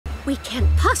We can't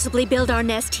possibly build our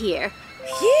nest here.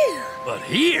 Phew! But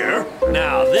here?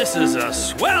 Now this is a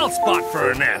swell spot for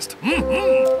a nest.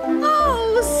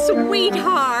 Oh,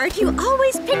 sweetheart, you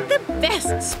always pick the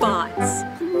best spots.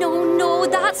 No,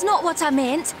 that's not what I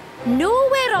meant.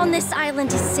 Nowhere on this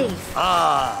island is safe.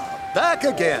 Ah, back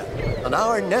again. And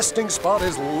our nesting spot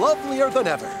is lovelier than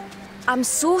ever. I'm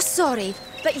so sorry,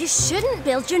 but you shouldn't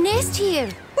build your nest here.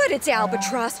 But it's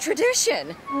albatross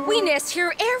tradition. We nest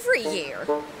here every year.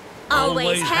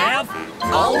 Always have,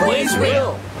 Always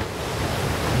will.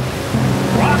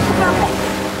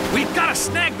 We've got to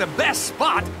snag the best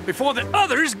spot before the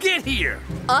others get here.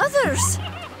 Others?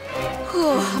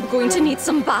 Oh, I'm going to need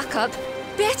some backup.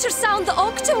 Better sound the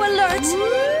Octo alert.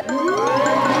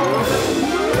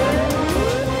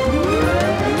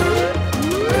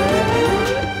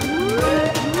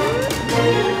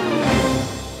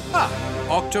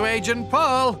 Octo Agent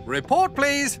Pearl, report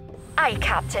please. Aye,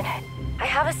 Captain. I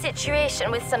have a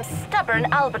situation with some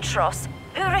stubborn albatross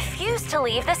who refuse to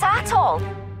leave this atoll.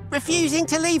 Refusing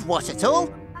to leave what at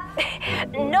all?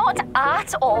 Not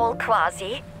at all,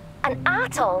 Quasi. An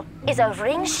atoll is a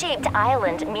ring-shaped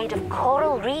island made of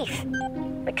coral reef.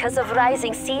 Because of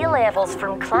rising sea levels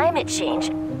from climate change,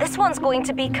 this one's going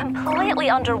to be completely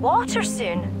underwater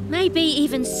soon. Maybe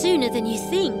even sooner than you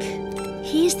think.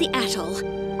 Here's the atoll,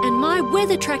 and my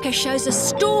weather tracker shows a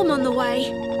storm on the way.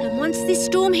 And once this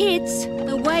storm hits,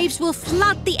 the waves will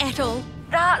flood the atoll.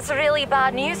 That's really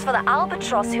bad news for the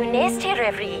albatross who nest here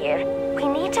every year. We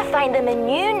need to find them a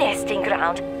new nesting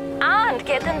ground and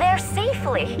get them there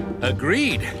safely.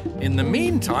 Agreed. In the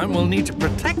meantime, we'll need to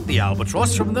protect the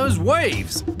albatross from those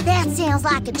waves. That sounds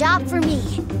like a job for me.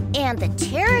 And the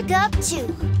Terra-GUP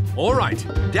too. All right,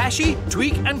 Dashi,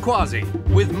 Tweak, and Quasi,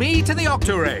 with me to the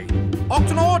Octo-Ray.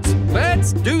 Octonauts,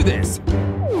 let's do this.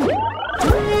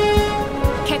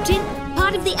 Captain,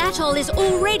 part of the atoll is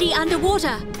already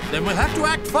underwater. Then we'll have to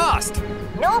act fast.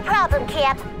 No problem,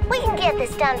 Cap. We can get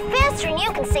this done faster than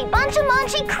you can say bunch of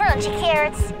munchy crunchy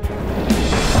carrots.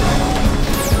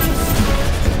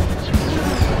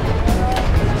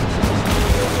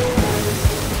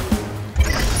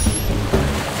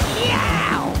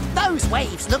 Yow! Those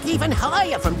waves look even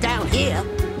higher from down here.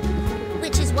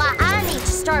 Which is why I need to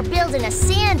start building a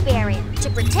sand barrier to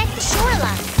protect the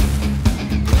shoreline.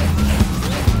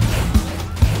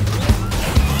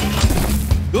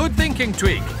 Good thinking,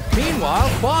 Tweak. Meanwhile,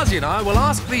 Quasi and I will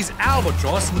ask these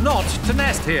albatross not to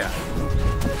nest here.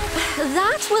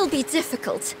 That will be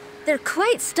difficult. They're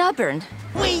quite stubborn.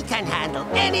 We can handle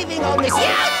anything on this.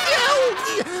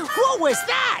 What was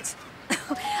that?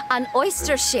 An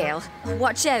oyster shell.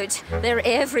 Watch out, they're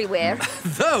everywhere.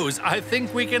 Those I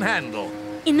think we can handle.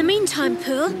 In the meantime,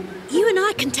 Pearl, you and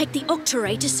I can take the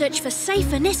Octo-Ray to search for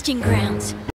safer nesting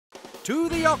grounds. To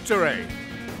the Octo-Ray.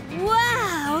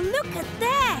 Wow, look at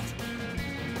that!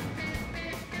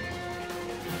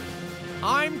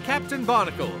 I'm Captain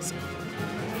Barnacles.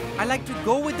 I like to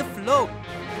go with the flow.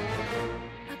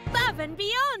 Above and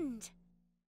beyond!